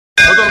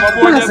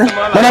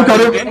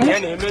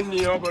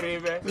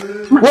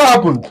What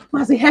happened?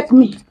 Mazi, help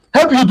me.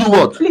 Help you do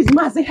what? Please,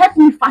 Mazi, help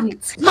me fan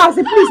it.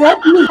 Mazi, please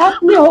help me.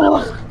 Help me.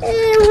 Oh.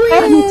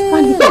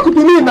 Fan it. Talk to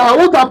me now.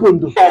 What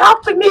happened?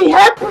 Help me.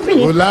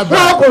 What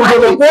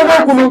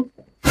happened?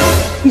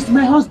 It's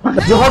my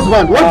husband. Your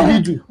husband? What did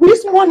he do?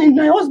 This morning,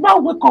 my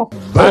husband woke up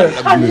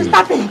and he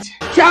started.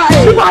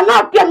 You are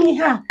not getting me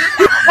here.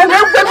 And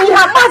I'm getting me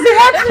here. Mazi,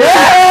 help me.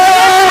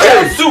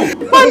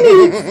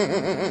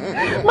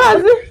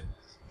 Mazi.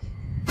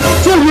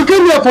 So you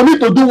came here for me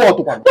to do what?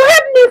 To help me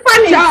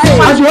fan it.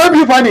 I should help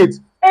you find it.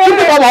 You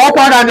think I'm a hopper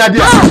and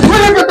idea. When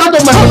you get out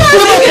of my house,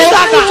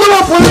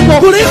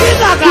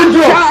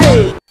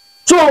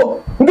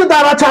 so, you get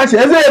out of chance.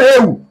 Is it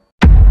you?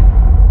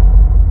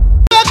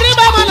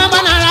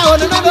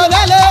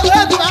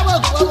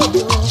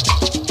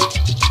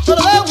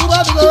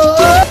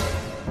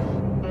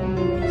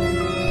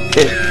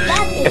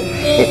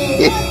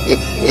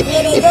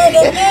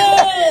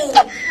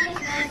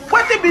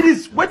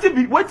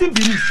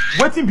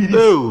 What be this?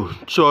 Oh,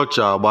 church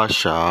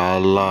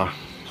abashala.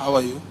 How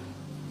are you?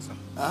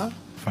 Huh?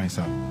 Fine,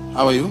 sir.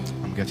 How are you?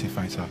 I'm getting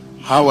fine, sir.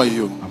 How are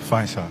you? I'm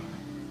fine, sir.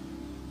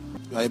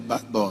 You are a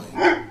bad boy.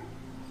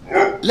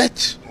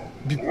 Let's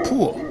be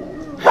poor.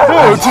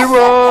 Oh,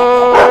 Timo!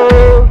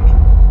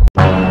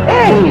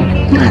 Hey,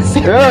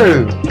 Mazi.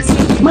 Hey!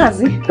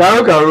 Mazi.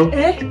 Karo.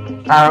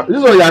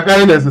 This one you are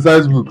carrying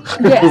exercise book.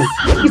 Yes,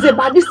 it's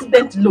about this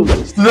student loan.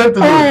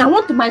 I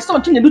want my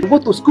son Chinedu to go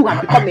to school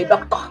and become a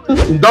doctor.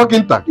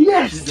 Doctor?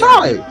 Yes.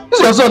 Try.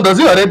 This your son, does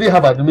he already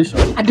have admission?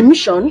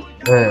 Admission?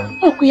 Yeah.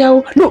 Okay,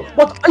 no,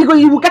 but he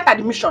will get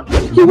admission.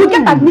 He will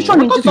get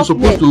admission in Jesus' name.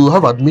 He's supposed to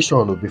have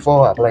admission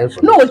before applying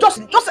for. No, just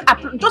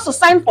a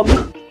sign for me.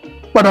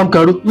 Madam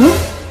Karu,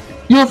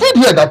 you feel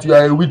here that you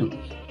are a widow.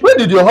 When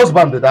did your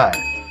husband die?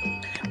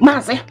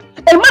 Mazi,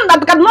 a man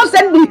that cannot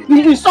send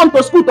his son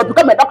to school to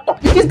become a doctor.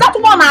 Is that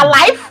one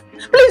alive?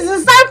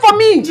 Please sign for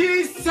me.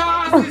 Jesus is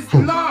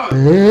Lord.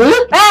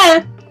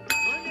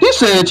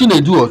 This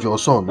Chinedu of your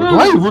son, do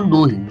I even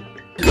know him?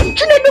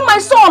 Chinedu, my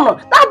son,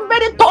 that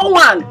very tall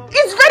one,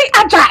 is very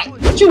agile.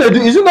 Chinedu,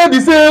 is he not the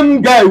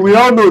same guy we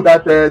all know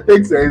that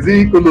takes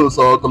Zicolos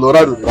or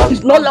Colorado?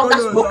 He's no longer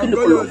smoking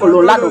the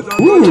Colorado.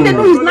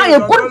 Chinedu is now a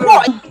good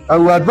boy. I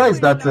will advise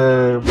that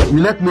you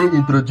let me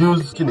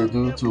introduce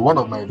Chinedu to one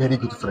of my very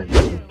good friends.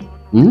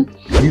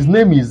 His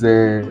name is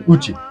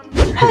Uche.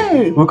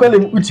 Hey. We call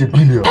him Uche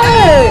Billion.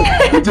 Hey.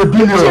 Uche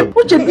Billion.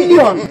 Uche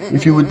Billion.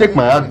 If you will take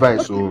my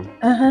advice,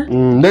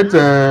 let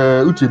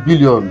Uche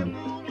Billion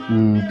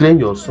train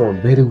your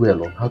son very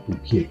well on how to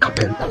be a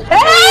carpenter.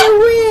 Hey!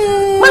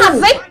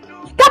 Mazi,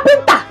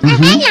 carpenter. I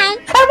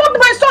want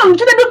my son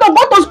Chinedu to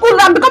go to school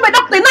and become a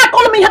doctor. Now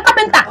call me a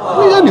carpenter.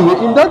 Well, anyway,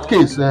 in that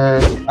case,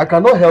 I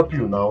cannot help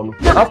you now.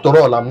 After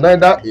all, I'm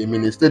neither a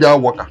ministerial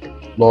worker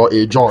nor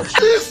a judge.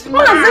 Mazi,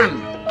 well,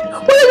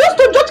 you used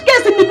to judge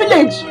case in the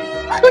village.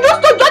 You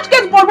used to judge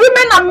case for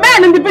women and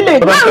men in the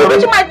village. Now it's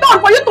reaching my turn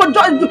for you to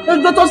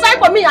sign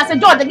for me as a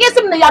judge. Against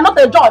him, you are not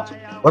a judge.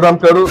 Madam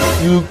Peru,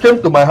 you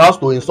came to my house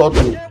to insult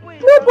me.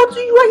 No, but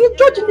you are a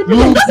judge in the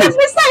village. Just let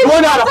me sign.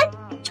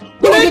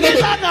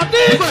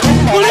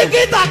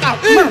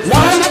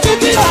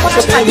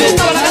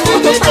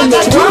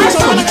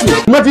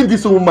 Imagine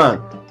this woman.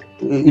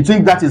 You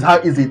think that is how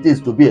easy it is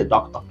to be a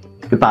doctor?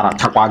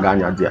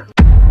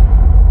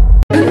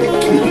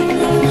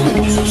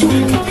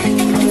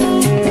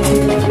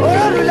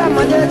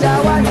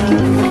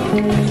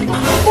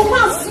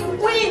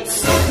 Wait.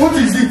 What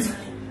is it?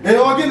 I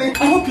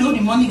hope you know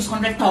the money is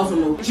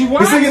 100,000. Is it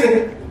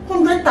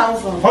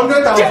 100,000.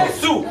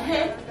 100,000?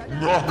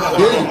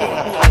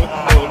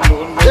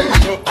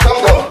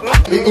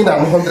 In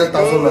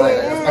 100,000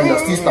 naira and you're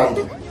still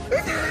standing.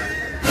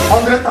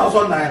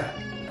 100,000 naira?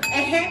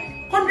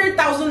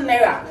 100,000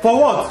 naira. For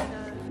what?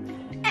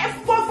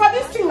 For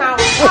this thing now.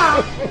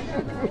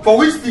 For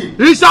which thing?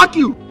 He shock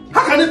you.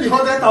 How can it be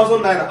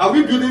 100,000 naira? Are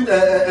we building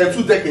a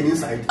two-decking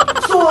inside?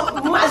 So,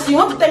 Mazi, you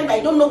want to tell me that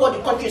I don't know what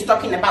the country is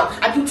talking about,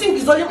 and you think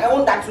it's only my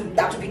own that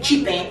to be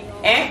cheap,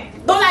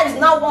 Dollar is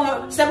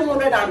now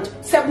 700 and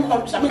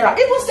 700, I mean,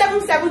 even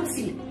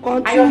 770.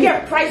 And you're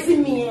here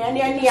pricing me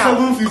anyhow.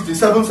 750,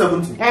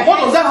 770. What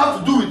does that have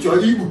to do with your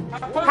Igbo?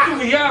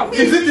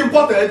 Is it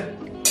imported?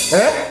 Is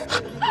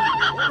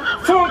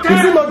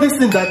it not this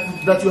thing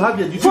that you have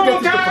here? Did you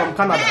get it from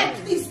Canada?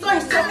 Please don't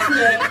insult me.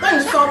 Don't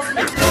insult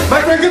me.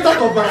 My friend, get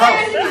out of my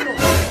house.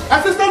 I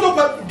said stand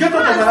up, get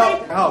out of my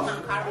house.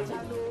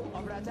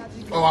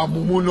 Oh,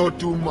 Mumu, not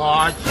too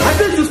much. I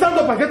said you stand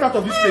up and get out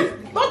of this place.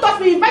 Don't touch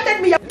me. You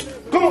invited me.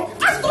 Come on.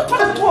 Let's go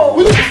touch me.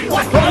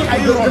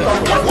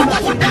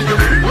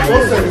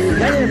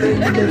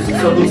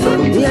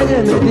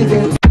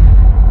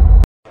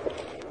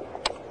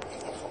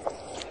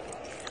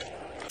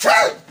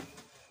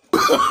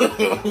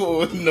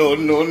 Oh, no.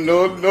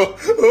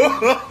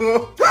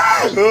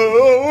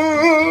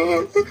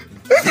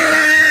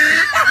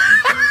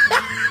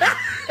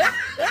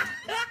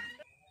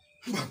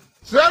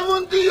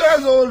 70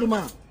 years old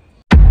man.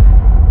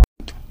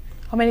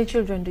 How many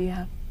children do you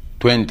have?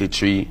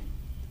 23.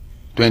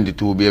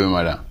 22, baby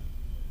mother.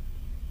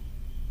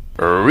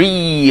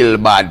 Real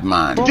bad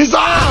man.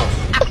 Dissolve!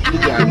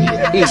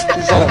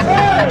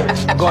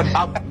 God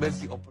have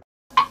mercy upon.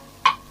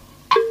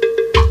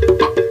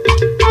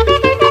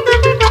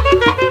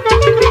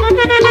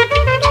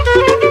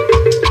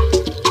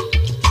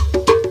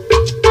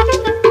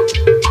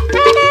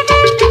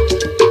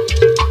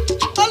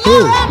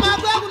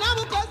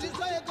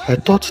 I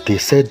thought they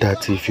said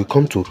that if you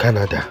come to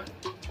Canada,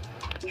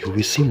 you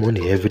will see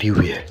money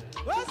everywhere.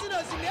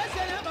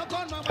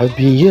 I've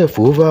been here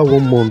for over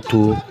 1 month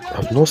too.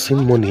 I've not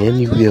seen money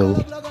anywhere.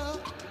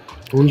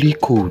 Only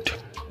cold.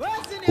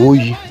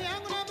 Oyi.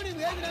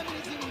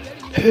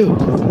 Hey.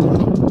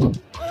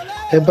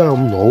 Eba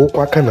no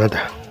kwa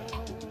Canada.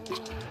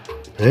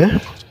 Eh?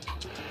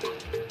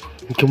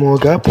 Nke mo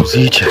ga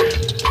puziche.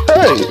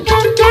 Hey.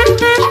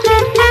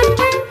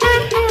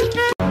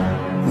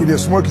 You dey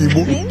smoke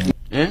Igbo?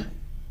 Eh?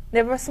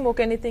 Never smoke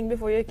anything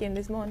before you came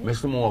this morning? I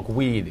smoke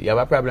weed. You have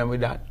a problem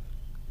with that?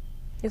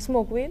 You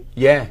smoke weed?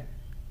 Yeah.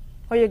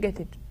 How you get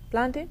it?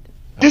 Plant it?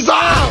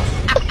 Dissolve!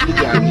 Keep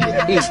playing.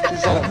 Just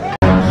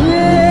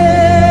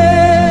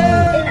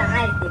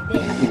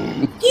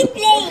keep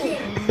playing.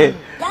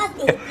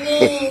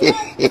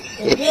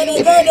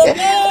 Really good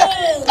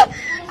again.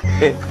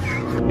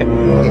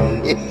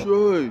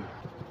 Joy.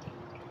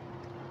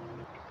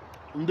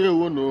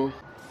 Ndewo no.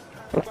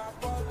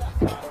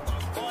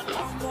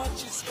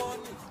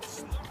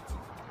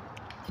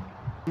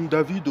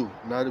 Davido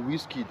na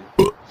whiskey.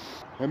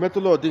 I met a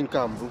lot in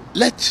Cambo.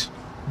 Let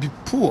be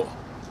poor.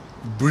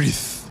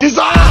 Breathe.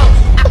 Dissolve!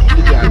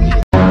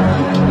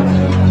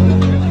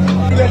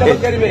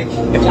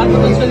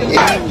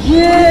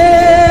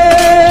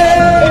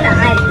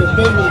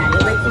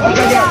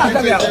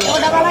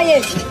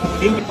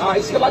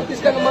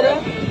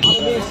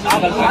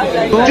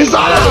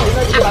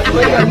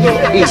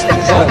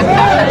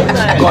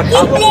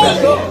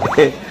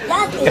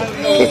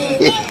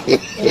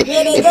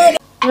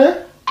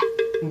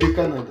 Ndị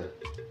Canada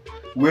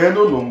wee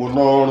nụ n'ụmụ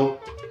n'ọrụ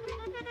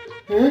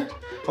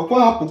ọkwa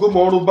hapụgo m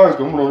ọrụ bank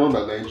m rụrụ na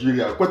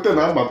Nigeria kweta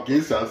na ama m ka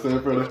esi asa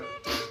efere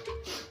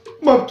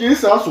ma m ka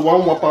esi asụwa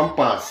nwa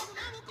pampas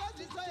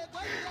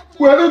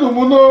wee nụ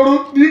n'ụmụ n'ọrụ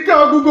n'ike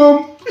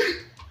agụgo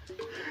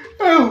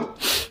m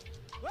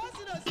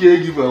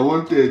caregiver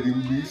wanted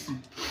mgbe isi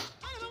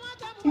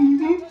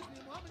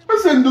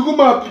ese ndugu m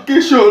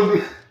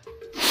application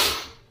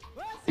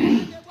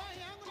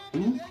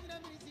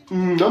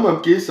ama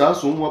m ka esi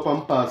asụ nwa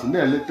pampas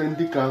na-eleta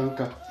ndị ka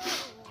nka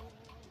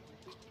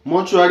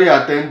mortuary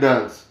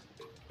attendance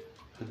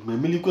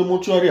emelikwe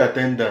mortuary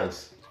attendance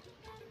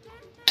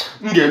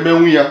m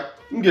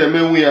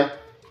ga-emenwu ya